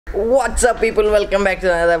What's up people, welcome back to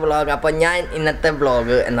another vlog. അപ്പോൾ ഞാൻ ഇന്നത്തെ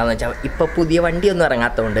വ്ളോഗ് എന്താണെന്ന് വെച്ചാൽ ഇപ്പോൾ പുതിയ വണ്ടിയൊന്നും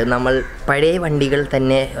ഇറങ്ങാത്തതുകൊണ്ട് നമ്മൾ പഴയ വണ്ടികൾ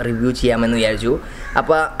തന്നെ റിവ്യൂ ചെയ്യാമെന്ന് വിചാരിച്ചു.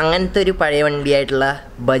 അപ്പോൾ അങ്ങനത്തെ ഒരു പഴയ വണ്ടിയായിട്ടുള്ള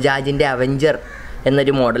ബജാജിൻ്റെ അവെഞ്ചർ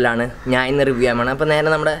എന്നൊരു മോഡലാണ് ഞാൻ ഇന്ന് റിവ്യൂ ചെയ്യാൻ പോണത്. അപ്പോൾ നേരെ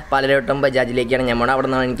നമ്മുടെ പാലരവട്ടം ബജാജിലേക്കാണ് ഞാൻ പോണത്. അവിടെ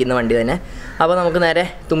നിന്നാണ് എനിക്കിന്ന് വണ്ടി തന്നെ. അപ്പോൾ നമുക്ക് നേരെ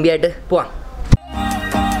തുമ്പിയായിട്ട് പോവാം.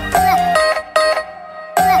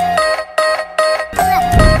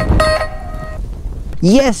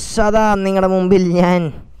 യെസ്, അതാ നിങ്ങളുടെ മുമ്പിൽ ഞാൻ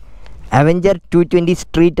അവെഞ്ചർ 220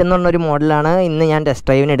 സ്ട്രീറ്റ് എന്നുള്ളൊരു മോഡലാണ് ഇന്ന് ഞാൻ ടെസ്റ്റ്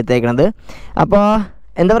ഡ്രൈവിന് എടുത്തേക്കണത്. അപ്പോൾ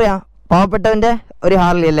എന്താ പറയുക, പാവപ്പെട്ടവൻ്റെ ഒരു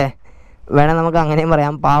ഹാർലി അല്ലേ, വേണേൽ നമുക്ക് അങ്ങനെയും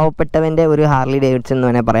പറയാം. പാവപ്പെട്ടവൻ്റെ ഒരു ഹാർലി ഡേവിഡ്സൺ എന്ന്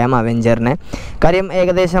വേണേൽ പറയാം അവെഞ്ചറിനെ. കാര്യം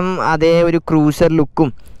ഏകദേശം അതേ ഒരു ക്രൂസർ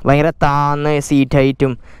ലുക്കും ഭയങ്കര താന്ന സീറ്റ്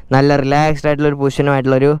ഹൈറ്റും നല്ല റിലാക്സ്ഡ് ആയിട്ടുള്ളൊരു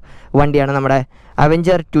പൊസിഷനുമായിട്ടുള്ളൊരു വണ്ടിയാണ് നമ്മുടെ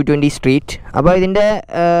അവെഞ്ചർ 220 സ്ട്രീറ്റ്. അപ്പോൾ ഇതിൻ്റെ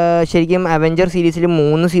ശരിക്കും അവെഞ്ചർ സീരീസിൽ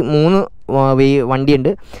മൂന്ന്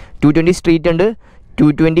വണ്ടിയുണ്ട്. 220 സ്ട്രീറ്റ് ഉണ്ട്,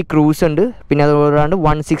 220 ക്രൂസ് ഉണ്ട്, പിന്നെ അതുകൂടാണ്ട്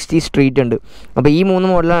 160 സ്ട്രീറ്റ് ഉണ്ട്. അപ്പോൾ ഈ മൂന്ന്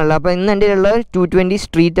മോഡലാണുള്ളത്. അപ്പോൾ ഇന്ന് എൻ്റെ ഉള്ളത് 220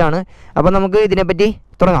 സ്ട്രീറ്റ് ആണ്. അപ്പോൾ നമുക്ക് ഇതിനെപ്പറ്റി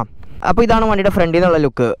തുടങ്ങാം. അപ്പോൾ ഇതാണ് വണ്ടിയുടെ ഫ്രണ്ടിൽ നിന്നുള്ള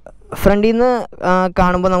ലുക്ക്. ഫ്രണ്ടിൽ നിന്ന്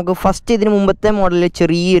കാണുമ്പോൾ നമുക്ക് ഫസ്റ്റ് ഇതിന് മുമ്പത്തെ മോഡലിൽ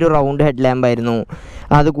ചെറിയൊരു റൗണ്ട് ഹെഡ് ലാമ്പായിരുന്നു.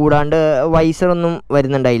 അതുകൂടാണ്ട് വൈസറൊന്നും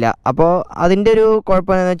വരുന്നുണ്ടായില്ല. അപ്പോൾ അതിൻ്റെ ഒരു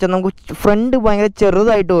കുഴപ്പമെന്ന് വെച്ചാൽ നമുക്ക് ഫ്രണ്ട് ഭയങ്കര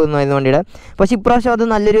ചെറുതായിട്ട് തോന്നുമായിരുന്നു വണ്ടിയുടെ. പക്ഷേ ഇപ്രാവശ്യം അത്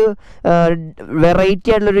നല്ലൊരു വെറൈറ്റി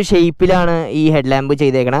ആയിട്ടുള്ളൊരു ഷേപ്പിലാണ് ഈ ഹെഡ് ലാമ്പ്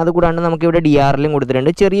ചെയ്തേക്കണത്. അതുകൂടാണ്ട് നമുക്കിവിടെ DRLും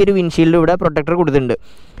കൊടുത്തിട്ടുണ്ട്, ചെറിയൊരു വിൻഷീൽഡ് ഇവിടെ പ്രൊട്ടക്ടർ കൊടുത്തിട്ടുണ്ട്.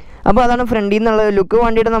 അപ്പോൾ അതാണ് ഫ്രണ്ടിൽ നിന്നുള്ള ലുക്ക്.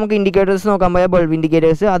 വണ്ടിയുടെ നമുക്ക് ഇൻഡിക്കേറ്റേഴ്സ് നോക്കാൻ പോയാൽ ബൾബ്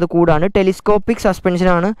ഇൻഡിക്കേറ്റേഴ്സ്, അത് കൂടാണ്ട് ടെലിസ്കോപ്പിക്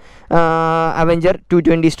സസ്പെൻഷനാണ് അവെഞ്ചർ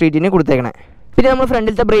 220 സ്ട്രീറ്റിന് കൊടുത്തേക്കണേ. പിന്നെ നമ്മൾ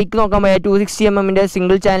ഫ്രണ്ടിലത്തെ ബ്രേക്ക് നോക്കാൻ പോയാൽ 260mm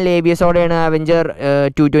സിംഗിൾ ചാനൽ ABSോടെയാണ് അവെഞ്ചർ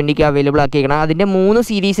 220ക്ക് അവൈലബിൾ ആക്കിയേക്കണം. അതിൻ്റെ 3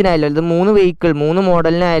 സീരീസിനായാലും, ഇത് 3 വെഹിക്കിൾ 3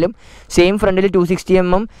 മോഡലിനായാലും സെയിം ഫ്രണ്ടിൽ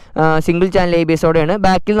 260mm സിംഗിൾ ചാനൽ ABSോടെയാണ്.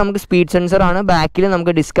 ബാക്കിൽ നമുക്ക് സ്പീഡ് സെൻസറാണ്. ബാക്കിൽ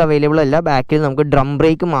നമുക്ക് ഡിസ്ക് അവൈലബിൾ അല്ല. ബാക്കിൽ നമുക്ക് ഡ്രം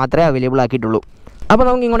ബ്രേക്ക് മാത്രമേ അവൈലബിൾ ആക്കിയിട്ടുള്ളൂ. അപ്പോൾ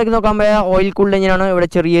നമുക്ക് ഇങ്ങോട്ടേക്ക് നോക്കാൻ പോയാൽ ഓയിൽ കൂൾഡ് എഞ്ചിനാണ്. ഇവിടെ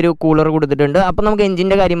ചെറിയൊരു കൂളർ കൊടുത്തിട്ടുണ്ട്. അപ്പോൾ നമുക്ക്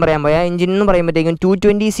എഞ്ചിൻ്റെ കാര്യം പറയാൻ പോയാൽ എഞ്ചിൻ എന്ന് പറയുമ്പോഴത്തേക്കും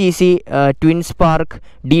 220cc ട്വിൻ സ്പാർക്ക്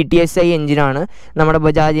DTSI എഞ്ചിനാണ്. നമ്മുടെ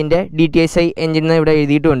ബജാജിൻ്റെ DTSI എഞ്ചിൻ എന്ന് ഇവിടെ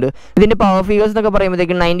എഴുതിയിട്ടുണ്ട്. ഇതിൻ്റെ പവർ ഫിഗേഴ്സ് എന്നൊക്കെ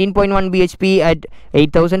പറയുമ്പോഴത്തേക്കും 19.1 bhp at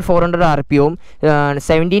 8400 RPM,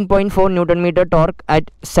 17.4 Nm torque at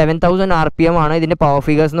 7000 RPM ആണ് ഇതിൻ്റെ പവർ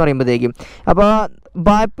ഫിഗേഴ്സ് എന്ന് പറയുമ്പോഴത്തേക്കും. അപ്പോൾ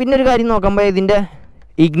പിന്നെ ഒരു കാര്യം നോക്കുമ്പോൾ ഇതിൻ്റെ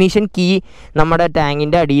ഇഗ്നിഷൻ കീ നമ്മുടെ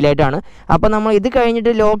ടാങ്കിൻ്റെ അടിയിലായിട്ടാണ്. അപ്പോൾ നമ്മൾ ഇത്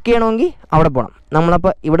കഴിഞ്ഞിട്ട് ലോക്ക് ചെയ്യണമെങ്കിൽ അവിടെ പോകണം.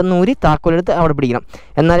 നമ്മളപ്പോൾ ഇവിടെ നൂരി താക്കോലെടുത്ത് അവിടെ പിടിക്കണം,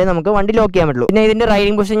 എന്നാലേ നമുക്ക് വണ്ടി ലോക്ക് ചെയ്യാൻ പറ്റുള്ളൂ. പിന്നെ ഇതിൻ്റെ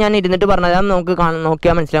റൈഡിംഗ് പൊസിഷൻ ഞാൻ ഇരുന്നിട്ട് പറഞ്ഞാൽ നമുക്ക്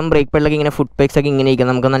നോക്കിയാൽ മനസ്സിലാവും. ബ്രേക്ക് പെഡലൊക്കെ ഇങ്ങനെ ഫുട് പെക്സ് ഒക്കെ ഇങ്ങനെ ഇരിക്കും.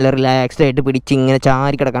 നമുക്ക് നല്ല റിലാക്സ്ഡ് ആയിട്ട് പിടിച്ച് ഇങ്ങനെ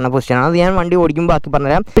ചാരി കിടക്കുന്ന പൊസിഷനാണ്. അത് ഞാൻ വണ്ടി ഓടിക്കുമ്പോൾ ബാക്കി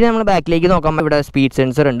പറഞ്ഞുതരാം. പിന്നെ നമ്മൾ ബാക്കിലേക്ക് നോക്കുമ്പോൾ ഇവിടെ സ്പീഡ്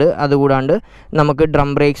സെൻസർ ഉണ്ട്. അതുകൂടാണ്ട് നമുക്ക്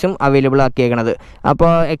ഡ്രം ബ്രേക്സും അവൈലബിൾ ആക്കിയേക്കണത്.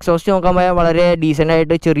 അപ്പോൾ എക്സോസ്റ്റ് നോക്കാൻ പോയാൽ വളരെ ഡീസൻ്റ്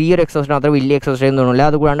ആയിട്ട് ചെറിയൊരു എക്സോസ്റ്റ് മാത്രമേ, വലിയ എക്സോസ്റ്റ് ഒന്നും തോന്നില്ല.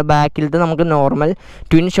 അതുകൂടാണ്ട് ബാക്കിലത്തെ നമുക്ക് നോർമൽ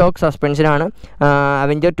ട്വിൻ ഷോക്ക് സസ്പെൻഷനാണ്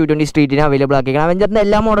അവെഞ്ചർ 220 സ്ട്രീറ്റിന് അവൈലബിൾ ആക്കിയേക്കണം. അവെഞ്ചറിൻ്റെ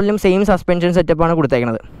എല്ലാ മോഡലിലും സെയിം സസ്പെൻഷൻ സെറ്റപ്പാണ്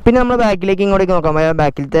കൊടുത്തേക്കുന്നത്. പിന്നെ നമ്മൾ ബാക്കിലേക്ക് ഇങ്ങോട്ടേക്ക് നോക്കാൻ പോയാൽ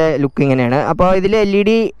ബാക്കിലത്തെ ലുക്ക് ഇങ്ങനെയാണ്. അപ്പോൾ ഇതിൽ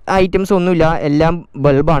LED ഐറ്റംസ് ഒന്നുമില്ല, എല്ലാം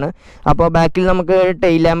ബൾബാണ്. അപ്പോൾ ബാക്കിൽ നമുക്ക്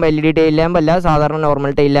tail lamp, LED tail lamp അല്ല, സാധാരണ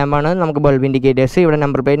നോർമൽ ടെയിൽ ലാമ്പാണ്. നമുക്ക് ബൾബ് ഇൻഡിക്കേറ്റേഴ്സ്, ഇവിടെ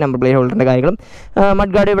നമ്പർ പ്ലേറ്റ് ഹോൾഡറിൻ്റെ കാര്യങ്ങളും,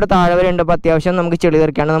 മഡ് ഗാർഡ് ഇവിടെ താഴെ വരെ ഉണ്ട്. അപ്പോൾ അത്യാവശ്യം നമുക്ക് ചെളി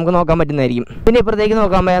തെറിക്കാണ്ട് നമുക്ക് നോക്കാൻ പറ്റുന്നതായിരിക്കും. പിന്നെ ഇപ്പുറത്തേക്ക്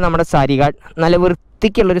നോക്കാൻ പോയാൽ നമ്മുടെ സാരി ഗാർഡ്, നല്ല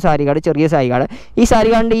വൃത്തിക്കുള്ളൊരു സാരി ഗാർഡ്, ചെറിയ സാരി ഗാർഡ്. ഈ സാരി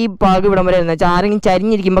ഗാർഡിൻ്റെ ഈ പാഗ് ഇവിടം വരെ എന്ന് വെച്ചാൽ ആരെങ്കിലും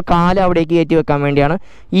ചരിഞ്ഞിരിക്കുമ്പോൾ കാല് അവിടേക്ക് കയറ്റി വെക്കാൻ വേണ്ടിയാണ്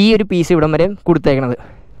ഈ ഒരു പീസ് ഇവിടം വരെ കൊടുത്തേക്കണത്.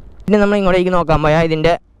 പിന്നെ നമ്മൾ ഇങ്ങോട്ടേക്ക് നോക്കാൻ പോയാൽ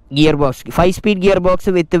ഇതിൻ്റെ gear box 5 speed gear box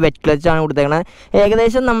വിത്ത് വെറ്റ് ക്ലച്ച് ആണ് കൊടുത്തേക്കണത്.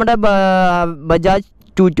 ഏകദേശം നമ്മുടെ ബജാജ്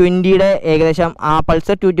 220യുടെ ഏകദേശം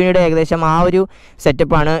പൾസർ 220യുടെ ഏകദേശം ആ ഒരു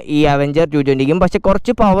സെറ്റപ്പാണ് ഈ അവെഞ്ചർ 220ക്കും. പക്ഷേ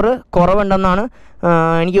കുറച്ച് പവർ കുറവുണ്ടെന്നാണ്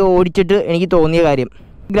എനിക്ക് ഓടിച്ചിട്ട് എനിക്ക് തോന്നിയ കാര്യം.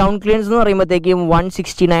 ഗ്രൗണ്ട് ക്ലിയറൻസ് എന്ന് പറയുമ്പോഴത്തേക്കും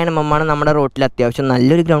 169mm ആണ് നമ്മുടെ റോട്ടിൽ. അത്യാവശ്യം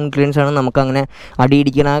നല്ലൊരു ഗ്രൗണ്ട് ക്ലിയറൻസ് ആണ്. നമുക്കങ്ങനെ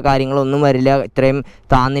അടിയിടിക്കുന്ന കാര്യങ്ങളൊന്നും വരില്ല. ഇത്രയും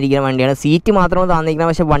താന്നിരിക്കുന്ന വണ്ടിയാണ്. സീറ്റ് മാത്രമേ താന്നിരിക്കണം,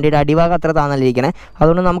 പക്ഷേ വണ്ടിയുടെ അടിഭാഗം അത്ര താന്നല്ലിരിക്കണേ.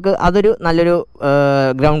 അതുകൊണ്ട് നമുക്ക് അതൊരു നല്ലൊരു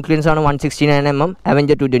ഗ്രൗണ്ട് ക്ലിയറൻസ് ആണ് 169mm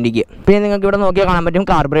അവെഞ്ചർ 220ക്ക്. പിന്നെ നിങ്ങൾക്ക് ഇവിടെ നോക്കിയാൽ കാണാൻ പറ്റും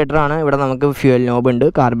കാർബറേറ്ററാണ്. ഇവിടെ നമുക്ക് ഫ്യൂൽ നോബ് ഉണ്ട്,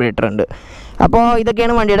 കാർബറേറ്റർ ഉണ്ട്. അപ്പോൾ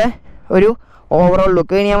ഇതൊക്കെയാണ് വണ്ടിയുടെ ഒരു ഓവറോൾ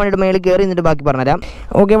ലുക്ക്. ഇനി ഞാൻ വണ്ടിയുടെ മേളിൽ കയറി എന്നിട്ട് ബാക്കി പറഞ്ഞുതരാം.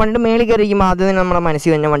 ഓക്കെ, വണ്ടിയുടെ മേളിൽ കയറിയിരിക്കുമ്പോൾ ആദ്യം തന്നെ നമ്മുടെ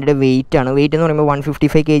മനസ്സിൽ തന്നെ വണ്ടിയുടെ വെയിറ്റ് ആണ്. വെയിറ്റ് എന്ന് പറയുമ്പോൾ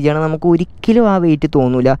 155 kg ആണ്. നമുക്ക് ഒരിക്കലും ആ വെയിറ്റ്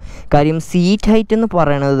തോന്നില്ല. കാര്യം സീറ്റ് ഹൈറ്റ് എന്ന്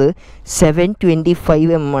പറയുന്നത്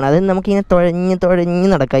 725mm ആണ്. അത് നമുക്കിങ്ങനെ തുഴഞ്ഞ്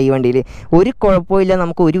നടക്കാം ഈ വണ്ടിയിൽ. ഒരു കുഴപ്പമില്ല,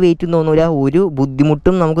 നമുക്ക് ഒരു വെയിറ്റും തോന്നില്ല, ഒരു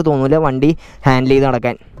ബുദ്ധിമുട്ടും നമുക്ക് തോന്നില്ല വണ്ടി ഹാൻഡിൽ ചെയ്ത്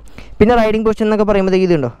നടക്കാൻ. പിന്നെ റൈഡിങ് പൊസിഷൻ എന്നൊക്കെ പറയുമ്പോഴത്തേക്ക്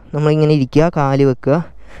ഇതുണ്ടോ, നമ്മളിങ്ങനെ ഇരിക്കുക, കാല് വെക്കുക,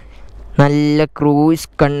 നല്ല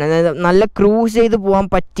ക്രൂസ് ചെയ്ത് പോകാൻ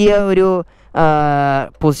പറ്റിയ ഒരു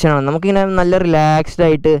പൊസിഷനാണ്. നമുക്കിങ്ങനെ നല്ല റിലാക്സ്ഡ്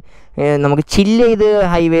ആയിട്ട് നമുക്ക് ചില്ല് ചെയ്ത്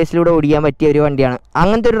ഹൈവേസിലൂടെ ഓടിക്കാൻ പറ്റിയ ഒരു വണ്ടിയാണ്.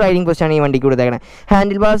 അങ്ങനത്തെ ഒരു റൈഡിങ് പൊസിഷനാണ് ഈ വണ്ടിക്ക് കൊടുത്തേക്കണത്.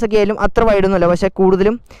 ഹാൻഡിൽ ബാർസൊക്കെ ആയാലും അത്ര വൈഡൊന്നുമല്ല, പക്ഷേ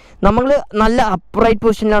കൂടുതലും നമ്മൾ നല്ല അപ്രൈറ്റ്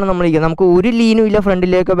പൊസിഷനിലാണ് നമ്മളിരിക്കുന്നത്. നമുക്ക് ഒരു ലീനും ഇല്ല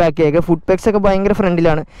ഫ്രണ്ടിലേക്കോ ബാക്കിലേക്കോ. ഫുഡ് പെക്സ് ഒക്കെ ഭയങ്കര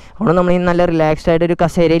ഫ്രണ്ടിലാണ്. അതുകൊണ്ട് നമ്മൾ നല്ല റിലാക്സ്ഡ് ആയിട്ട് ഒരു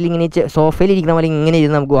കസേരയിൽ ഇങ്ങനെ സോഫയിൽ ഇരിക്കുന്ന പോലെ ഇങ്ങനെ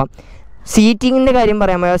ഇരുന്ന് നമുക്ക് പോകാം. സീറ്റിങ്ങിൻ്റെ കാര്യം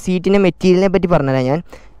പറയാൻ സീറ്റിൻ്റെ മെറ്റീരിയലിനെ പറ്റി പറഞ്ഞുതരാം ഞാൻ.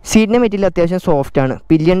 സീറ്റിൻ്റെ മെറ്റീരിയൽ അത്യാവശ്യം സോഫ്റ്റാണ്.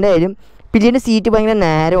 പില്ലിൻ്റെ സീറ്റ് ഭയങ്കര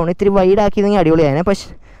നാരോ ആണ്. ഇത്തിരി വൈഡ് ആക്കിയതെങ്കിൽ അടിപൊളിയാണ്, പക്ഷേ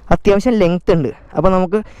അത്യാവശ്യം ലെങ്ത് ഉണ്ട്. അപ്പോൾ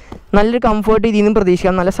നമുക്ക് നല്ലൊരു കംഫർട്ട് ഇതിൽ നിന്നും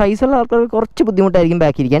പ്രതീക്ഷിക്കാം. നല്ല സൈസുള്ള ആൾക്കാർക്ക് കുറച്ച് ബുദ്ധിമുട്ടായിരിക്കും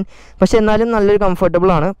ബാക്കിരിക്കാൻ, പക്ഷേ എന്നാലും നല്ലൊരു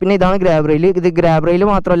കംഫർട്ടബിൾ ആണ്. പിന്നെ ഇതാണ് ഗ്രാബ് റെയിൽ. ഇത് ഗ്രാബ് റെയിൽ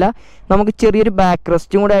മാത്രമല്ല, നമുക്ക് ചെറിയൊരു ബാക്ക്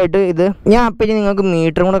റെസ്റ്റും കൂടെ ആയിട്ട് ഇത് ഞാൻ അപ്പം നിങ്ങൾക്ക്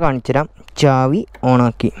മീറ്ററും കൂടെ കാണിച്ചു തരാം. ചാവി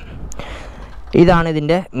ഓണാക്കി, ഇതാണ്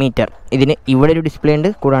ഇതിൻ്റെ മീറ്റർ. ഇതിന് ഇവിടെ ഒരു ഡിസ്പ്ലേ ഉണ്ട്,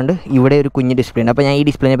 കൂടാണ്ട് ഇവിടെ ഒരു കുഞ്ഞ് ഡിസ്പ്ലേ ഉണ്ട്. അപ്പോൾ ഞാൻ ഈ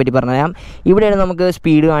ഡിസ്പ്ലേനെ പറ്റി പറഞ്ഞുതരാം. ഇവിടെയാണ് നമുക്ക്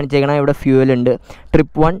സ്പീഡ് കാണിച്ചേക്കണം. ഇവിടെ ഫ്യൂവൽ ഉണ്ട്,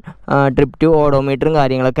 ട്രിപ്പ് 1 ട്രിപ്പ് 2 ഓഡോമീറ്ററും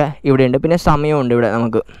കാര്യങ്ങളൊക്കെ ഇവിടെ ഉണ്ട്. പിന്നെ സമയമുണ്ട്. ഇവിടെ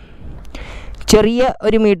നമുക്ക് ചെറിയ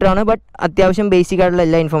ഒരു മീറ്ററാണ്, ബട്ട് അത്യാവശ്യം ബേസിക് ആയിട്ടുള്ള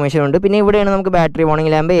എല്ലാ ഇൻഫർമേഷനും ഉണ്ട്. പിന്നെ ഇവിടെയാണ് നമുക്ക് battery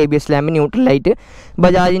warning lamp, ABS lamp, neutral light,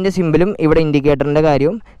 ബജാജിൻ്റെ സിമ്പിളും ഇവിടെ ഇൻഡിക്കേറ്ററിൻ്റെ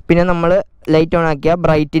കാര്യവും, പിന്നെ നമ്മൾ ലൈറ്റ് ഓൺ ആക്കിയ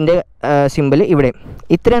ബ്രൈറ്റിൻ്റെ സിമ്പിൾ ഇവിടെ.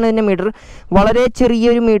 ഇത്രയാണ് ഇതിൻ്റെ മീറ്റർ. വളരെ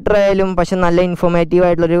ചെറിയൊരു മീറ്റർ ആയാലും പക്ഷെ നല്ല ഇൻഫോർമേറ്റീവ്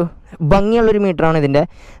ആയിട്ടുള്ളൊരു ഭംഗിയുള്ളൊരു മീറ്ററാണ് ഇതിൻ്റെ.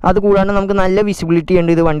 അതുകൂടാണ്ട് നമുക്ക് നല്ല വിസിബിലിറ്റി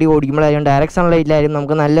ഉണ്ട്. ഇത് വണ്ടി ഓടിക്കുമ്പോഴായാലും ഡയറക്റ്റ് സൺലൈറ്റിലായാലും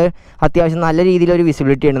നമുക്ക് അത്യാവശ്യം നല്ല രീതിയിലൊരു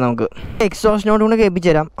വിസിബിലിറ്റി ഉണ്ട്. നമുക്ക് എക്സോസ്റ്റ് നോട്ടും കൂടെ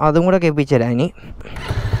കേൾപ്പിച്ചു തരാം, അതും കൂടെ കേൾപ്പിച്ചു തരാം. ഇനി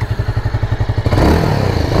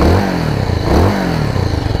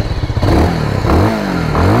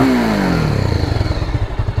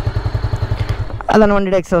അതാണ്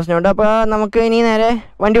വണ്ടിയുടെ എക്സോസ്റ്റ് നോട്ട്. അപ്പോൾ നമുക്ക് ഇനി നേരെ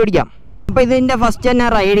വണ്ടി ഓടിക്കാം. അപ്പോൾ ഇതിൻ്റെ ഫസ്റ്റ് തന്നെ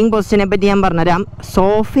റൈഡിങ് പൊസിഷനെ പറ്റി ഞാൻ പറഞ്ഞുതരാം.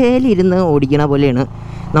 സോഫയിലിരുന്ന് ഓടിക്കണ പോലെയാണ്.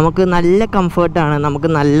 നമുക്ക് നല്ല കംഫർട്ടാണ്, നമുക്ക്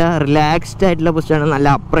നല്ല റിലാക്സ്ഡ് ആയിട്ടുള്ള പൊസിഷനാണ്, നല്ല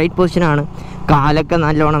അപ്രൈറ്റ് പൊസിഷനാണ്. കാലൊക്കെ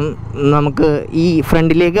നല്ലോണം നമുക്ക് ഈ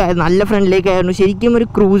നല്ല ഫ്രണ്ടിലേക്കായിരുന്നു. ശരിക്കും ഒരു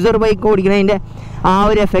ക്രൂസർ ബൈക്ക് ഓടിക്കുന്നതിൻ്റെ ആ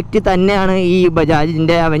ഒരു എഫക്റ്റ് തന്നെയാണ് ഈ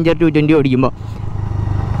ബജാജിൻ്റെ അവെഞ്ചർ 220 ഓടിക്കുമ്പോൾ.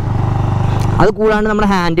 അത് കൂടാണ്ട് നമ്മുടെ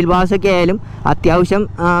ഹാൻഡിൽ ബാർസൊക്കെ ആയാലും അത്യാവശ്യം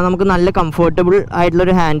നമുക്ക് നല്ല കംഫർട്ടബിൾ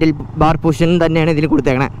ആയിട്ടുള്ളൊരു ഹാൻഡിൽ ബാർ പൊസിഷൻ തന്നെയാണ് ഇതിൽ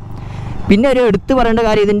കൊടുത്തേക്കണേ. പിന്നെ ഒരു എടുത്തു പറയേണ്ട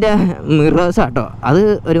കാര്യം ഇതിൻ്റെ മിറേഴ്സ് ആട്ടോ. അത്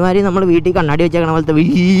ഒരുമാതിരി നമ്മൾ വീട്ടിൽ കണ്ണാടി വെച്ചേക്കണ പോലത്തെ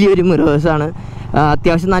വലിയൊരു മിറേഴ്സാണ്.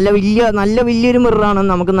 അത്യാവശ്യം നല്ല വലിയൊരു മിററാണ്.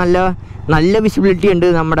 നമുക്ക് നല്ല വിസിബിലിറ്റി ഉണ്ട്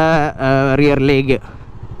നമ്മുടെ റിയറിലേക്ക്.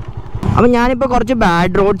 അപ്പം ഞാനിപ്പോൾ കുറച്ച്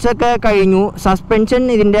ബാഡ് റോഡ്സൊക്കെ കഴിഞ്ഞു. സസ്പെൻഷൻ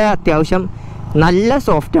ഇതിൻ്റെ അത്യാവശ്യം നല്ല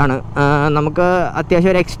സോഫ്റ്റാണ്. നമുക്ക്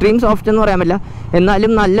അത്യാവശ്യം ഒരു എക്സ്ട്രീം സോഫ്റ്റ് എന്ന് പറയാൻ പറ്റില്ല,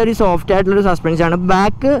 എന്നാലും നല്ലൊരു സോഫ്റ്റ് ആയിട്ടുള്ളൊരു സസ്പെൻഷനാണ്.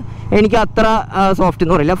 ബാക്ക് എനിക്ക് അത്ര സോഫ്റ്റ്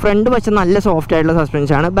എന്ന് പറയില്ല. ഫ്രണ്ട് പക്ഷേ നല്ല സോഫ്റ്റ് ആയിട്ടുള്ള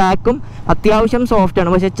സസ്പെൻഷനാണ്. ബാക്കും അത്യാവശ്യം സോഫ്റ്റാണ്.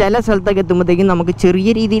 പക്ഷേ ചില സ്ഥലത്തൊക്കെ എത്തുമ്പോഴത്തേക്കും നമുക്ക്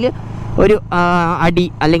ചെറിയ രീതിയിൽ ഒരു അടി,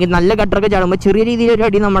 അല്ലെങ്കിൽ നല്ല കട്ടറൊക്കെ ചാടുമ്പോൾ ചെറിയ രീതിയിലൊരു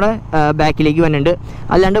അടി നമ്മുടെ ബാക്കിലേക്ക് വരുന്നുണ്ട്.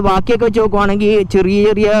 അല്ലാണ്ട് ബാക്കിയൊക്കെ വെച്ച് നോക്കുവാണെങ്കിൽ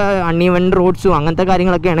ചെറിയ അൺഈവൻ റോഡ്സും അങ്ങനത്തെ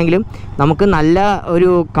കാര്യങ്ങളൊക്കെ ആണെങ്കിലും നമുക്ക് നല്ല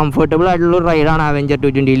ഒരു കംഫർട്ടബിൾ ആയിട്ടുള്ള റൈഡാണ് അവെഞ്ചർ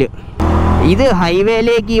 220. ഇത്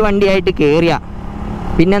ഹൈവേയിലേക്ക് ഈ വണ്ടിയായിട്ട് കയറിയ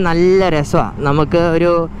പിന്നെ നല്ല രസമാണ്. നമുക്ക്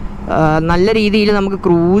ഒരു നല്ല രീതിയിൽ നമുക്ക്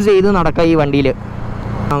ക്രൂസ് ചെയ്ത് നടക്കാം ഈ വണ്ടിയിൽ.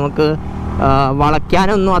 നമുക്ക്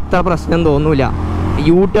വളയ്ക്കാനൊന്നും അത്ര പ്രശ്നം തോന്നില്ല.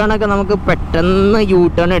 യൂ ടേണൊക്കെ നമുക്ക് പെട്ടെന്ന് യൂ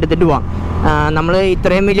ടേൺ എടുത്തിട്ട് പോവാം. നമ്മൾ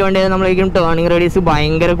ഇത്രയും വലിയ വണ്ടി നമ്മളേക്കും ടേണിങ് റേഡിയസ്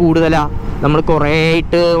ഭയങ്കര കൂടുതലാണ്, നമ്മൾ കുറേ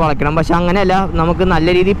ഇട്ട് വളയ്ക്കണം. പക്ഷെ അങ്ങനെയല്ല, നമുക്ക് നല്ല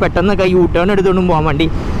രീതിയിൽ പെട്ടെന്നൊക്കെ യൂ ടേൺ എടുത്തുകൊണ്ടും പോകാൻ വണ്ടി.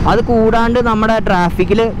 അത് കൂടാണ്ട് നമ്മുടെ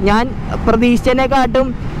ട്രാഫിക്കിൽ ഞാൻ പ്രതീക്ഷിച്ചതിനെക്കാട്ടും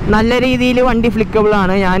നല്ല രീതിയിൽ വണ്ടി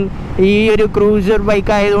ഫ്ലിക്കബിളാണ്. ഞാൻ ഈ ഒരു ക്രൂസർ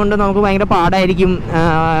ബൈക്ക് ആയതുകൊണ്ട് നമുക്ക് ഭയങ്കര പാടായിരിക്കും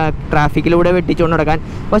ട്രാഫിക്കിലൂടെ വെട്ടിച്ചുകൊണ്ട് നടക്കാൻ.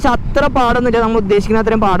 പക്ഷെ അത്ര പാടൊന്നുമില്ല, നമ്മൾ ഉദ്ദേശിക്കുന്ന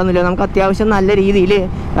അത്രയും പാടൊന്നുമില്ല. നമുക്ക് അത്യാവശ്യം നല്ല രീതിയിൽ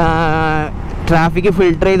ട്രാഫിക്ക്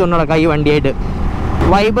ഫിൽട്ടർ ചെയ്തുകൊണ്ട് നടക്കാം ഈ വണ്ടിയായിട്ട്.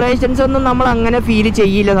 വൈബ്രേഷൻസ് ഒന്നും നമ്മൾ അങ്ങനെ ഫീൽ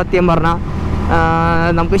ചെയ്യില്ല സത്യം പറഞ്ഞാൽ.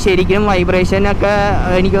 നമുക്ക് ശരിക്കും വൈബ്രേഷനൊക്കെ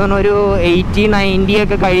എനിക്ക് തോന്നുന്നു ഒരു 80-90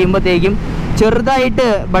 ഒക്കെ കഴിയുമ്പോഴത്തേക്കും ചെറുതായിട്ട്,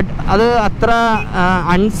 ബട്ട് അത് അത്ര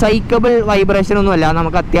അൺസൈക്കബിൾ വൈബ്രേഷൻ ഒന്നുമല്ല.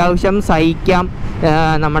 നമുക്ക് അത്യാവശ്യം സഹിക്കാം.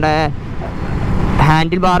 നമ്മുടെ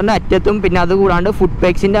ഹാൻഡിൽ ബാറിൻ്റെ അറ്റത്തും പിന്നെ അത് കൂടാണ്ട് ഫുഡ്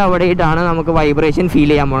പെക്സിൻ്റെ അവിടെയായിട്ടാണ് നമുക്ക് വൈബ്രേഷൻ ഫീൽ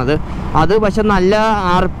ചെയ്യാൻ പോണത്. അത് പക്ഷെ നല്ല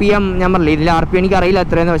RPM, ഞാൻ പറഞ്ഞില്ല ഇതിൽ RPM എനിക്കറിയില്ല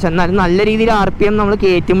എത്രയെന്ന്, പക്ഷെ എന്നാലും നല്ല രീതിയിൽ RPM നമ്മൾ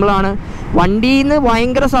കയറ്റുമ്പോഴാണ് വണ്ടിയിൽ നിന്ന്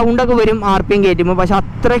ഭയങ്കര സൗണ്ടൊക്കെ വരും RPM കയറ്റുമ്പോൾ. പക്ഷെ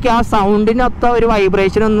അത്രയ്ക്ക് ആ സൗണ്ടിനൊത്ത ഒരു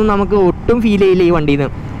വൈബ്രേഷനൊന്നും നമുക്ക് ഒട്ടും ഫീൽ ചെയ്യില്ല ഈ വണ്ടിയിൽ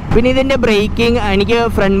നിന്ന്. പിന്നെ ഇതിൻ്റെ ബ്രേക്കിംഗ് എനിക്ക്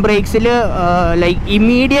ഫ്രണ്ട് ബ്രേക്സിൽ ലൈക്ക്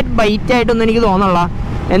ഇമ്മീഡിയറ്റ് ബൈറ്റ് ആയിട്ടൊന്നും എനിക്ക് തോന്നുന്നില്ല,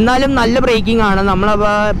 എന്നാലും നല്ല ബ്രേക്കിംഗ് ആണ്.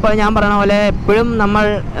 ഇപ്പോൾ ഞാൻ പറഞ്ഞ പോലെ എപ്പോഴും നമ്മൾ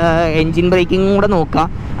എൻജിൻ ബ്രേക്കിംഗ് കൂടെ നോക്കുക.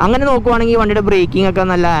 അങ്ങനെ നോക്കുവാണെങ്കിൽ വണ്ടിയുടെ ബ്രേക്കിംഗ് ഒക്കെ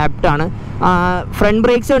നല്ല ആപ്റ്റാണ്. ഫ്രണ്ട്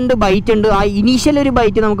ബ്രേക്സ് ഉണ്ട്, ബൈറ്റ് ഉണ്ട്. ആ ഇനീഷ്യൽ ഒരു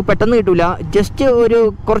ബൈറ്റ് നമുക്ക് പെട്ടെന്ന് കിട്ടില്ല. ജസ്റ്റ്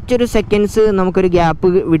കുറച്ചൊരു സെക്കൻഡ്സ് നമുക്കൊരു ഗ്യാപ്പ്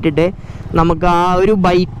വിട്ടിട്ട് നമുക്ക് ആ ഒരു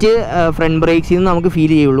ബൈറ്റ് ഫ്രണ്ട് ബ്രേക്സിൽ നിന്ന് നമുക്ക്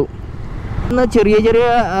ഫീൽ ചെയ്യുള്ളൂ. ചെറിയ ചെറിയ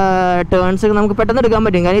ടേൺസ് ഒക്കെ നമുക്ക് പെട്ടെന്ന് എടുക്കാൻ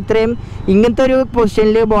പറ്റും. കാരണം ഇങ്ങനത്തെ ഒരു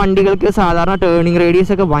പൊസിഷനിൽ വണ്ടികൾക്ക് സാധാരണ ടേണിങ്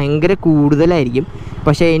റേഡിയസ് ഒക്കെ ഭയങ്കര കൂടുതലായിരിക്കും.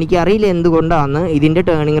 പക്ഷേ എനിക്കറിയില്ല എന്തുകൊണ്ടാണ് ഇതിൻ്റെ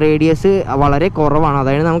ടേണിങ് റേഡിയസ് വളരെ കുറവാണ്.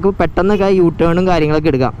 അതായത് നമുക്ക് പെട്ടെന്നൊക്കെ യൂ ടേണും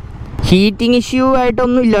കാര്യങ്ങളൊക്കെ എടുക്കാം. ഹീറ്റിംഗ് ഇഷ്യൂ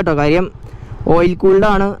ആയിട്ടൊന്നും ഇല്ല കേട്ടോ. കാര്യം ഓയിൽ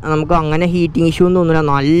കൂൾഡാണ്, നമുക്ക് അങ്ങനെ ഹീറ്റിംഗ് ഇഷ്യൂ ഒന്നും തോന്നില്ല.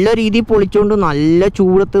 നല്ല രീതിയിൽ പൊളിച്ചുകൊണ്ട് നല്ല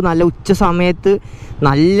ചൂടത്ത് നല്ല ഉച്ച സമയത്ത്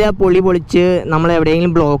നല്ല പൊളിച്ച് നമ്മൾ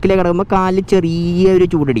എവിടെയെങ്കിലും ബ്ലോക്കിലേക്ക് കിടക്കുമ്പോൾ കാലിൽ ചെറിയൊരു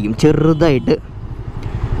ചൂടടിക്കും ചെറുതായിട്ട്.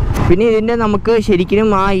 പിന്നെ ഇതിൻ്റെ നമുക്ക്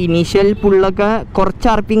ശരിക്കും ആ ഇനീഷ്യൽ പുള്ളൊക്കെ കുറച്ച്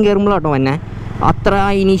RPM കയറുമ്പോഴാട്ടോ തന്നെ അത്ര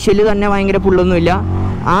ഇനീഷ്യൽ തന്നെ ഭയങ്കര പുള്ളൊന്നുമില്ല.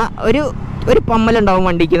 ആ ഒരു പമ്മലുണ്ടാവും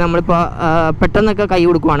വണ്ടിക്ക്. നമ്മളിപ്പോൾ പെട്ടെന്നൊക്കെ കൈ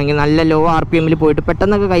കൊടുക്കുവാണെങ്കിൽ നല്ല ലോ RPMൽ പോയിട്ട്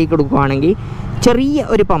പെട്ടെന്നൊക്കെ കൈ കൊടുക്കുവാണെങ്കിൽ ചെറിയ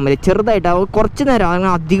ഒരു പമ്മൽ ചെറുതായിട്ടാവും. കുറച്ച് നേരം അങ്ങനെ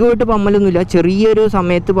അധികമായിട്ട് പമ്മലൊന്നുമില്ല, ചെറിയൊരു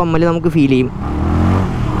സമയത്ത് പമ്മൽ നമുക്ക് ഫീൽ ചെയ്യും.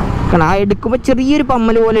 കാരണം ആ എടുക്കുമ്പോൾ ചെറിയൊരു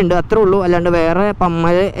പമ്മൽ പോലെ ഉണ്ട്, അത്രേ ഉള്ളൂ. അല്ലാണ്ട് വേറെ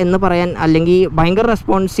പമ്മൽ എന്ന് പറയാൻ അല്ലെങ്കിൽ ഭയങ്കര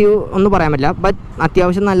റെസ്പോൺസീവ് ഒന്നും പറയാൻ പറ്റില്ല. ബട്ട്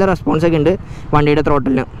അത്യാവശ്യം നല്ല റെസ്പോൺസൊക്കെ ഉണ്ട് വണ്ടിയുടെ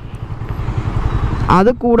ത്രോട്ടലിന്. അത്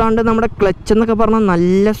കൂടാണ്ട് നമ്മുടെ ക്ലച്ച് എന്നൊക്കെ പറഞ്ഞാൽ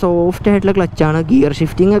നല്ല സോഫ്റ്റ് ആയിട്ടുള്ള ക്ലച്ചാണ്. ഗിയർ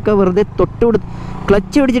ഷിഫ്റ്റിംഗ് ഒക്കെ വെറുതെ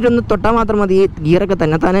ക്ലച്ച് പിടിച്ചിട്ടൊന്ന് തൊട്ടാൽ മാത്രം മതി, ഗിയറൊക്കെ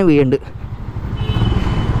തന്നെ വീഴുന്നുണ്ട്.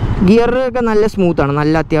 ഗിയറൊക്കെ നല്ല സ്മൂത്താണ്,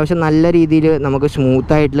 നല്ല അത്യാവശ്യം നല്ല രീതിയിൽ നമുക്ക്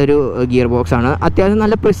സ്മൂത്തായിട്ടുള്ളൊരു ഗിയർ ബോക്സാണ്. അത്യാവശ്യം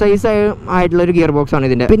നല്ല പ്രിസൈസ് ആയിട്ടുള്ളൊരു ഗിയർ ബോക്സാണ്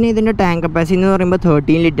ഇതിൻ്റെ. പിന്നെ ഇതിൻ്റെ ടാങ്ക് കപ്പാസിറ്റി എന്ന് പറയുമ്പോൾ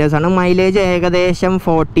 13 ലിറ്റേഴ്സാണ്. മൈലേജ് ഏകദേശം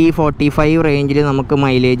 40-45 റേഞ്ചിൽ നമുക്ക്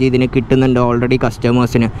മൈലേജ് ഇതിന് കിട്ടുന്നുണ്ട് ഓൾറെഡി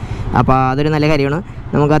കസ്റ്റമേഴ്സിന്. അപ്പോൾ അതൊരു നല്ല കാര്യമാണ്.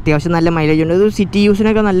 നമുക്ക് അത്യാവശ്യം നല്ല മൈലേജ് ഉണ്ട്. ഇത് സിറ്റി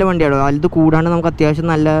യൂസിനൊക്കെ നല്ല വണ്ടിയാണ്. അത് കൂടാണ്ട് നമുക്ക് അത്യാവശ്യം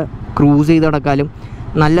നല്ല ക്രൂസ് ചെയ്ത് നടക്കാനും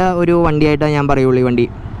നല്ല ഒരു വണ്ടിയായിട്ടാണ് ഞാൻ പറയുള്ളൂ ഈ വണ്ടി.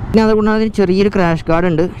 പിന്നെ അതുകൊണ്ടാണ് അതിന് ചെറിയൊരു ക്രാഷ് ഗാർഡ്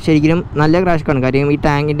ഉണ്ട്. ശരിക്കും നല്ല ക്രാഷ് ഗാർഡ്. കാര്യം ഈ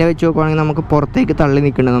ടാങ്കിൻ്റെ വെച്ച് നോക്കുവാണെങ്കിൽ നമുക്ക് പുറത്തേക്ക് തള്ളി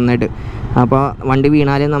നിൽക്കുന്നുണ്ട് നന്നായിട്ട്. അപ്പോൾ വണ്ടി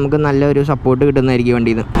വീണാലും നമുക്ക് നല്ലൊരു സപ്പോർട്ട് കിട്ടുന്നതായിരിക്കും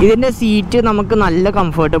വണ്ടിയിൽ നിന്ന്. ഇതിൻ്റെ സീറ്റ് നമുക്ക് നല്ല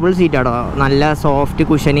കംഫർട്ടബിൾ സീറ്റാണോ, നല്ല സോഫ്റ്റ്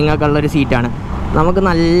കുഷനിങ് ഒക്കെ ഉള്ളൊരു സീറ്റാണ്. നമുക്ക്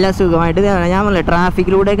നല്ല സുഖമായിട്ട് ഞാൻ പറഞ്ഞില്ല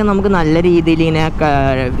ട്രാഫിക്കിലൂടെയൊക്കെ നമുക്ക് നല്ല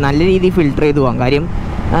രീതിയിൽ ഫിൽട്ടർ ചെയ്ത് പോകാം. കാര്യം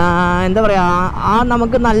എന്താ പറയുക,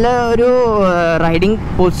 നമുക്ക് നല്ല ഒരു റൈഡിങ്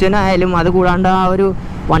പൊസിഷൻ ആയാലും അത് കൂടാണ്ട് ആ ഒരു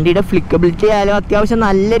വണ്ടിയുടെ ഫ്ലിക്കബിലിറ്റി ആയാലും അത്യാവശ്യം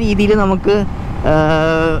നല്ല രീതിയിൽ നമുക്ക്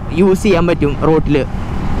യൂസ് ചെയ്യാൻ പറ്റും റോട്ടിൽ.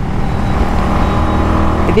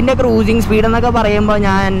 ഇതിൻ്റെ ക്രൂസിങ് സ്പീഡ് എന്നൊക്കെ പറയുമ്പോൾ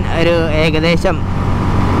ഞാൻ ഒരു ഏകദേശം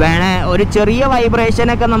ഒരു ചെറിയ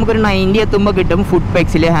വൈബ്രേഷനൊക്കെ നമുക്കൊരു 90 എത്തുമ്പോൾ കിട്ടും. ഫുഡ്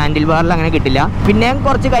പെക്സിൽ ഹാൻഡിൽ ബാറിൽ അങ്ങനെ കിട്ടില്ല. പിന്നെ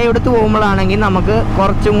കുറച്ച് കൈ കൊടുത്ത് പോകുമ്പോഴാണെങ്കിൽ നമുക്ക്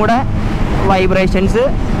കുറച്ചും കൂടെ വൈബ്രേഷൻസ്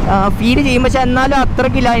ഫീൽ ചെയ്യും. പക്ഷെ എന്നാലും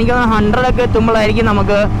അത്രയ്ക്കില്ല. എനിക്ക് 100 ഒക്കെ എത്തുമ്പോഴായിരിക്കും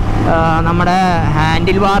നമുക്ക് നമ്മുടെ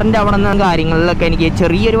ഹാൻഡിൽ ബാറിൻ്റെ അവിടെ നിന്ന് കാര്യങ്ങളിലൊക്കെ എനിക്ക്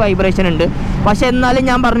ചെറിയൊരു വൈബ്രേഷൻ ഉണ്ട്. പക്ഷെ എന്നാലും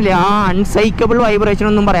ഞാൻ പറഞ്ഞില്ലേ, ആ അൺസൈക്കബിൾ വൈബ്രേഷൻ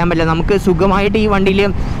ഒന്നും പറയാൻ പറ്റില്ല. നമുക്ക് സുഖമായിട്ട് ഈ വണ്ടിയിൽ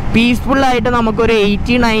പീസ്ഫുള്ളായിട്ട് നമുക്കൊരു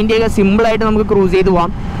 80-90 ഒക്കെ സിമ്പിളായിട്ട് നമുക്ക് ക്രൂസ് ചെയ്ത്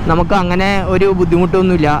പോകാം. നമുക്ക് അങ്ങനെ ഒരു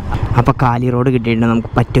ബുദ്ധിമുട്ടൊന്നുമില്ല. അപ്പോൾ കാലി റോഡ് കിട്ടിയിട്ടുണ്ട്.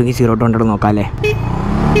 നമുക്ക് പറ്റുമെങ്കിൽ 0-100 നോക്കാം അല്ലേ.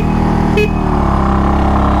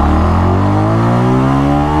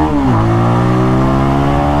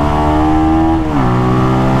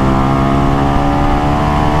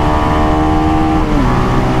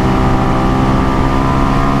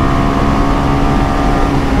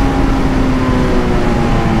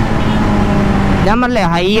 ഞാൻ പറഞ്ഞില്ലേ,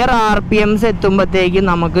 ഹയർ RPMs എത്തുമ്പോഴത്തേക്കും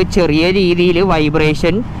നമുക്ക് ചെറിയ രീതിയിൽ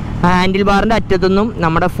വൈബ്രേഷൻ ഹാൻഡിൽ ബാറിൻ്റെ അറ്റത്തുനിന്നും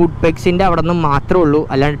നമ്മുടെ ഫുഡ് പെക്സിൻ്റെ അവിടെ നിന്നും മാത്രമേ ഉള്ളൂ.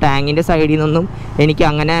 അല്ലാണ്ട് ടാങ്കിൻ്റെ സൈഡിൽ നിന്നൊന്നും എനിക്ക്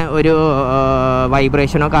അങ്ങനെ ഒരു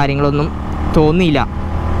വൈബ്രേഷനോ കാര്യങ്ങളൊന്നും തോന്നിയില്ല.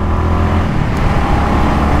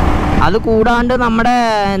 അത് കൂടാണ്ട് നമ്മുടെ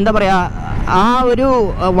എന്താ പറയുക, ആ ഒരു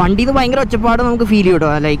വണ്ടിയിൽ നിന്ന് ഭയങ്കര ഒച്ചപ്പാട് നമുക്ക് ഫീൽ ചെയ്യും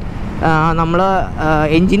കേട്ടോ. ലൈക്ക് നമ്മൾ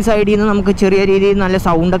എൻജിൻ സൈഡിൽ നിന്ന് നമുക്ക് ചെറിയ രീതിയിൽ നല്ല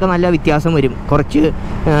സൗണ്ടൊക്കെ നല്ല വ്യത്യാസം വരും. കുറച്ച്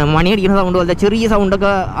മണിയടിക്കുന്ന സൗണ്ട് പോലത്തെ ചെറിയ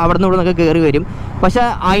സൗണ്ടൊക്കെ അവിടെ നിന്ന് ഇവിടെ നിന്നൊക്കെ കയറി വരും. പക്ഷേ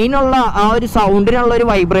അതിനുള്ള ആ ഒരു സൗണ്ടിനുള്ള ഒരു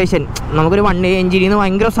വൈബ്രേഷൻ നമുക്കൊരു വണ്ടി എൻജിനിൽ നിന്ന്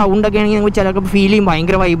ഭയങ്കര സൗണ്ടൊക്കെ ആണെങ്കിൽ നമുക്ക് ചിലപ്പോൾ ഫീൽ ചെയ്യും.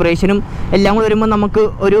 ഭയങ്കര വൈബ്രേഷനും എല്ലാം കൂടെ വരുമ്പോൾ നമുക്ക്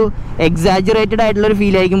ഒരു എക്സാജറേറ്റഡ് ആയിട്ടുള്ളൊരു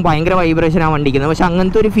ഫീലായിരിക്കും ഭയങ്കര വൈബ്രേഷൻ ആ വണ്ടിക്കുന്നത്. പക്ഷെ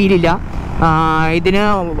അങ്ങനത്തെ ഒരു ഫീലില്ല ഇതിന്.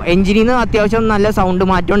 എൻജിനിൽ നിന്ന് അത്യാവശ്യം നല്ല സൗണ്ട്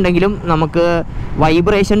മാറ്റം ഉണ്ടെങ്കിലും നമുക്ക്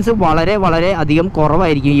വൈബ്രേഷൻസ് വളരെ വളരെ അധികം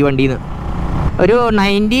കുറവായിരിക്കും ഈ വണ്ടിയിൽ നിന്ന്. ഒരു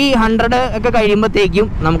 90-100 ഒക്കെ കഴിയുമ്പോഴത്തേക്കും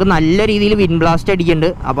നമുക്ക് നല്ല രീതിയിൽ വിൻ ബ്ലാസ്റ്റ് അടിക്കുന്നുണ്ട്.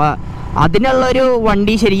 അപ്പോൾ അതിനുള്ളൊരു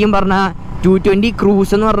വണ്ടി ശരിക്കും പറഞ്ഞാൽ 220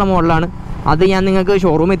 ക്രൂസ് എന്ന് പറഞ്ഞ മോഡലാണ്. അത് ഞാൻ നിങ്ങൾക്ക്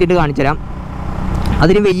ഷോറൂം എത്തിയിട്ട് കാണിച്ചു തരാം.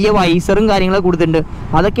 അതിന് വലിയ വൈസറും കാര്യങ്ങളൊക്കെ കൊടുത്തിട്ടുണ്ട്.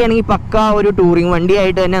 അതൊക്കെയാണെങ്കിൽ പക്ക ഒരു ടൂറിങ്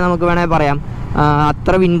വണ്ടിയായിട്ട് തന്നെ നമുക്ക് വേണമെങ്കിൽ പറയാം.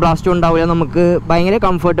 അത്ര വിൻ ബ്ലാസ്റ്റും ഉണ്ടാവില്ല, നമുക്ക് ഭയങ്കര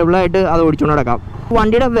കംഫർട്ടബിളായിട്ട് അത് ഓടിച്ചുകൊണ്ട് നടക്കാം.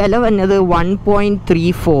 വണ്ടിയുടെ വില വന്നത്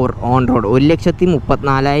 1.34 ഓൺ റോഡ്,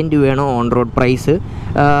 1,34,000 രൂപയാണ് ഓൺ റോഡ് പ്രൈസ്.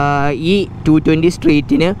 ഈ 220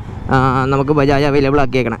 സ്ട്രീറ്റിന് നമുക്ക് ബജാജ് അവൈലബിൾ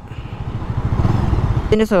ആക്കിയേക്കണം.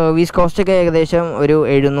 ഇതിൻ്റെ സർവീസ് കോസ്റ്റൊക്കെ ഏകദേശം ഒരു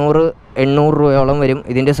 700-800 രൂപയോളം വരും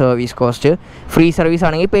ഇതിൻ്റെ സർവീസ് കോസ്റ്റ്. ഫ്രീ സർവീസ്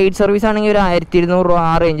ആണെങ്കിൽ, പെയ്ഡ് സർവീസ് ആണെങ്കിൽ ഒരു 1,200 രൂപ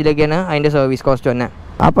ആ റേഞ്ചിലേക്കാണ് അതിൻ്റെ സർവീസ് കോസ്റ്റ് തന്നെ.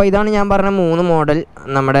 അപ്പോൾ ഇതാണ് ഞാൻ പറഞ്ഞ 3 മോഡൽ.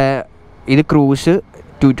 നമ്മുടെ ഇത് ക്രൂസ്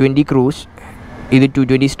 220 ക്രൂസ്, ഇത്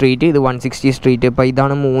 220 സ്ട്രീറ്റ്, ഇത് 160 സ്ട്രീറ്റ്. അപ്പോൾ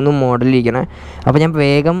ഇതാണ് 3 മോഡലിരിക്കുന്നത്. അപ്പോൾ ഞാൻ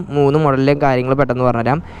വേഗം 3 മോഡലിലെയും കാര്യങ്ങൾ പെട്ടെന്ന്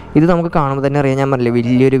പറഞ്ഞുതരാം. ഇത് നമുക്ക് കാണുമ്പോൾ തന്നെ അറിയാം, ഞാൻ പറഞ്ഞില്ലേ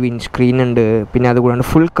വലിയൊരു വിൻഡ് സ്ക്രീൻ ഉണ്ട്, പിന്നെ അതുകൂടാണ്ട്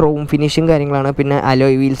ഫുൾ ക്രോം ഫിനിഷിങ് കാര്യങ്ങളാണ്, പിന്നെ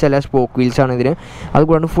അലോയ് വീൽസ് അല്ല സ്പോക്ക് വീൽസാണ് ഇതിന്.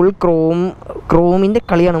 അതുകൂടാണ്ട് ഫുൾ ക്രോമിൻ്റെ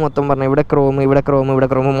കളിയാണ് മൊത്തം പറഞ്ഞത്. ഇവിടെ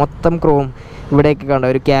ക്രോം മൊത്തം ക്രോം, ഇവിടെയൊക്കെ കണ്ട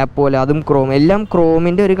ഒരു ക്യാപ്പ് പോലെ അതും ക്രോം, എല്ലാം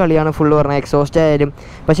ക്രോമിൻ്റെ ഒരു കളിയാണ് ഫുള്ള് പറഞ്ഞത്. എക്സോസ്റ്റ് ആയാലും,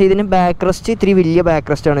 പക്ഷേ ഇതിന് ബാക്ക് റെസ്റ്റ് ഇത്തിരി വലിയ ബാക്ക്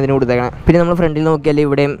റെസ്റ്റാണ് ഇതിന് കൊടുത്തേക്കുന്നത്. പിന്നെ നമ്മൾ ഫ്രണ്ടിൽ നോക്കിയാൽ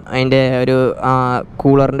ഇവിടെയും അതിൻ്റെ ഒരു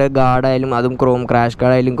കൂളറിൻ്റെ ഗാർഡായാലും അതും ക്രോം, ക്രാഷ്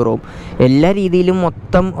ഗാർഡായാലും ക്രോം, എല്ലാ രീതിയിലും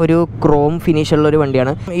മൊത്തം ഒരു ക്രോം ഫിനിഷുള്ളൊരു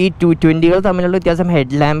വണ്ടിയാണ്. ഈ 220കൾ തമ്മിലുള്ള വ്യത്യാസം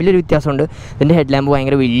ഹെഡ് ലാമ്പിലൊരു വ്യത്യാസമുണ്ട്. ഇതിൻ്റെ ഹെഡ് ലാമ്പ്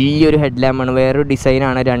ഭയങ്കര വലിയൊരു ഹെഡ് ലാമ്പാണ്, വേറൊരു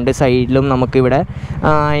ഡിസൈനാണ്. 2 സൈഡിലും നമുക്കിവിടെ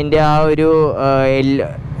അതിൻ്റെ ആ ഒരു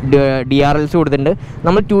DRLs കൊടുത്തിട്ടുണ്ട്.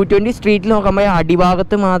 നമ്മൾ 220 സ്ട്രീറ്റിൽ നോക്കുമ്പോൾ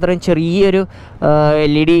അടിഭാഗത്ത് മാത്രം ചെറിയൊരു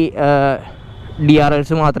LED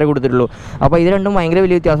DRLs മാത്രമേ കൊടുത്തിട്ടുള്ളൂ. അപ്പോൾ ഇത് രണ്ടും ഭയങ്കര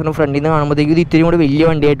വലിയ വ്യത്യാസമാണ്. ഫ്രണ്ടിൽ നിന്ന് കാണുമ്പോഴത്തേക്കും ഇത് ഇത്തിരി കൂടെ വലിയ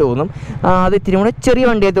വണ്ടിയായിട്ട് തോന്നും, അത് ഇത്തിരി കൂടെ ചെറിയ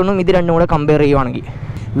വണ്ടിയായിട്ട് തോന്നും ഇത് രണ്ടും കൂടെ കമ്പയർ ചെയ്യുവാണെങ്കിൽ.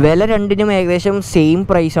 വില രണ്ടിനും ഏകദേശം സെയിം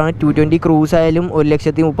പ്രൈസാണ്. 220 ക്രൂസ് ആയാലും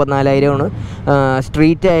 1,34,000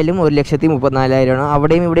 സ്ട്രീറ്റ് ആയാലും 1,34,000.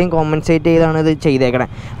 അവിടെയും ഇവിടെയും കോമ്പൻസേറ്റ് ചെയ്താണ് ഇത് ചെയ്തേക്കണേ.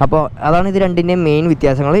 അപ്പോൾ അതാണ് ഇത് രണ്ടിൻ്റെയും മെയിൻ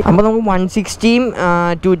വ്യത്യാസങ്ങൾ. അപ്പോൾ നമുക്ക് 160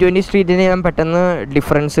 220 സ്ട്രീറ്റിന് ഞാൻ പെട്ടെന്ന്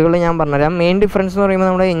ഡിഫറൻസുകൾ ഞാൻ പറഞ്ഞുതരാം. മെയിൻ ഡിഫറൻസ് എന്ന് പറയുമ്പോൾ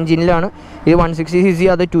നമ്മുടെ എഞ്ചിനിലാണ്. ഇത് 160cc,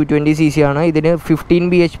 അത് 220cc ആണ്. ഇതിന് 15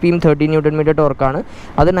 bhpയും 30 Nm ടോർക്കാണ്.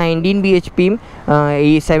 അത് 19 bhpയും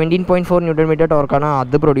ഈ 17.4 Nm ടോർക്കാണ്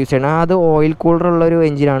അത് പ്രൊഡ്യൂസ് ചെയ്യണം. അത് ഓയിൽ കൂളറുള്ളൊരു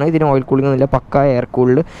എഞ്ചിനാണ്. ഇതിന് ഓയിൽ കൂളിംഗ് ഒന്നുമില്ല, പക്ക എയർ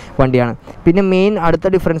കൂൾഡ് വണ്ടിയാണ്. പിന്നെ മെയിൻ അടുത്ത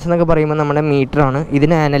ഡിഫറൻസ് എന്നൊക്കെ പറയുമ്പോൾ നമ്മുടെ മീറ്ററാണ്.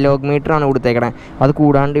 ഇതിന് അനലോഗ് മീറ്ററാണ് കൊടുത്തേക്കണേ. അത്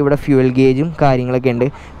കൂടാണ്ട് ഇവിടെ ഫ്യൂവൽ ഗേജും കാര്യങ്ങളൊക്കെ ഉണ്ട്.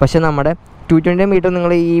 പക്ഷേ നമ്മുടെ 220 മീറ്റർ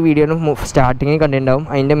നിങ്ങൾ ഈ വീഡിയോയിൽ സ്റ്റാർട്ടിങ്ങിൽ കണ്ടിട്ടുണ്ടാവും.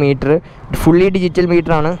 അതിൻ്റെ മീറ്റർ ഫുള്ളി ഡിജിറ്റൽ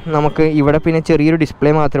മീറ്ററാണ്. നമുക്ക് ഇവിടെ പിന്നെ ചെറിയൊരു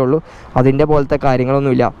ഡിസ്പ്ലേ മാത്രമേ ഉള്ളൂ, അതിൻ്റെ പോലത്തെ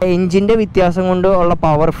കാര്യങ്ങളൊന്നുമില്ല. എഞ്ചിൻ്റെ വ്യത്യാസം കൊണ്ട് ഉള്ള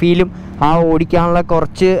പവർ ഫീലും ഓടിക്കാനുള്ള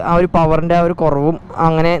കുറച്ച് ആ ഒരു പവറിൻ്റെ ആ ഒരു കുറവും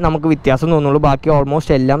അങ്ങനെ നമുക്ക് വ്യത്യാസം തോന്നുള്ളൂ. ബാക്കി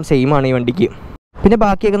ഓൾമോസ്റ്റ് എല്ലാം സെയിം ആണ് ഈ വണ്ടിക്ക്. പിന്നെ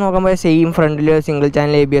ബാക്കിയൊക്കെ നോക്കുമ്പോൾ സെയിം ഫ്രണ്ടിൽ സിംഗിൾ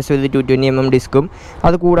ചാനൽ ABS വിത്ത് 220mm ഡിസ്കും,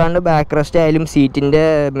 അത് കൂടാണ്ട് ബാക്ക് റെസ്റ്റ് ആയാലും സീറ്റിൻ്റെ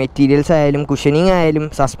മെറ്റീരിയൽസ് ആയാലും കുഷനിങ് ആയാലും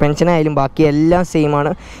സസ്പെൻഷൻ ആയാലും ബാക്കി എല്ലാം സെയിം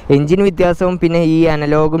ആണ്. എൻജിൻ വ്യത്യാസവും പിന്നെ ഈ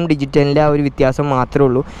അനലോഗും ഡിജിറ്റലിൻ്റെ ആ ഒരു വ്യത്യാസം മാത്രമേ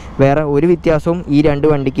ഉള്ളൂ. വേറെ ഒരു വ്യത്യാസവും ഈ രണ്ട്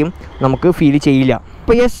വണ്ടിക്കും നമുക്ക് ഫീൽ ചെയ്യില്ല.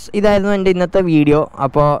 അപ്പോൾ ഇതായിരുന്നു എൻ്റെ ഇന്നത്തെ വീഡിയോ.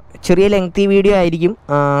 അപ്പോൾ ചെറിയ ലെങ്തി വീഡിയോ ആയിരിക്കും,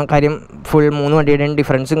 കാര്യം ഫുൾ 3 വണ്ടിയുടെയും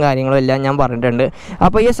ഡിഫറൻസും കാര്യങ്ങളും എല്ലാം ഞാൻ പറഞ്ഞിട്ടുണ്ട്.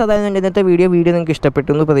 അപ്പോൾ അതായിരുന്നു എൻ്റെ ഇന്നത്തെ വീഡിയോ നിങ്ങൾക്ക് ഇഷ്ടപ്പെട്ടു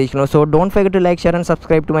എന്ന് പ്രതീക്ഷിക്കുന്നു. So don't forget to like, share and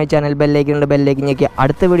subscribe to my channel. ബെല്ലൈക്കൻ ഞെക്കി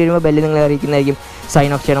അടുത്ത വീഡിയോ വരുമ്പോൾ ബെല്ല് നിങ്ങളെ അറിയിക്കുന്നതായിരിക്കും.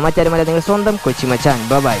 സൈൻ ഓഫ് ചെയ്യണം. മറ്റാരുമല്ല, നിങ്ങൾ സ്വന്തം കൊച്ചി മച്ചാൻ.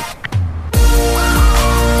 ബൈ.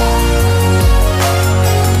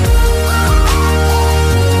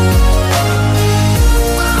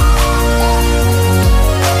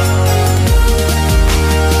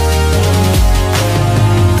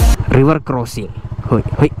 River crossing.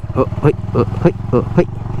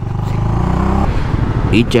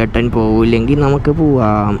 ഈ ചേട്ടൻ പോവില്ലെങ്കിൽ നമുക്ക്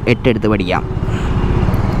പോവാം. 8 എടുത്ത് പഠിക്കാം.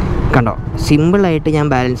 കണ്ടോ, സിമ്പിളായിട്ട് ഞാൻ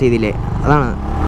ബാലൻസ് ചെയ്തില്ലേ, അതാണ്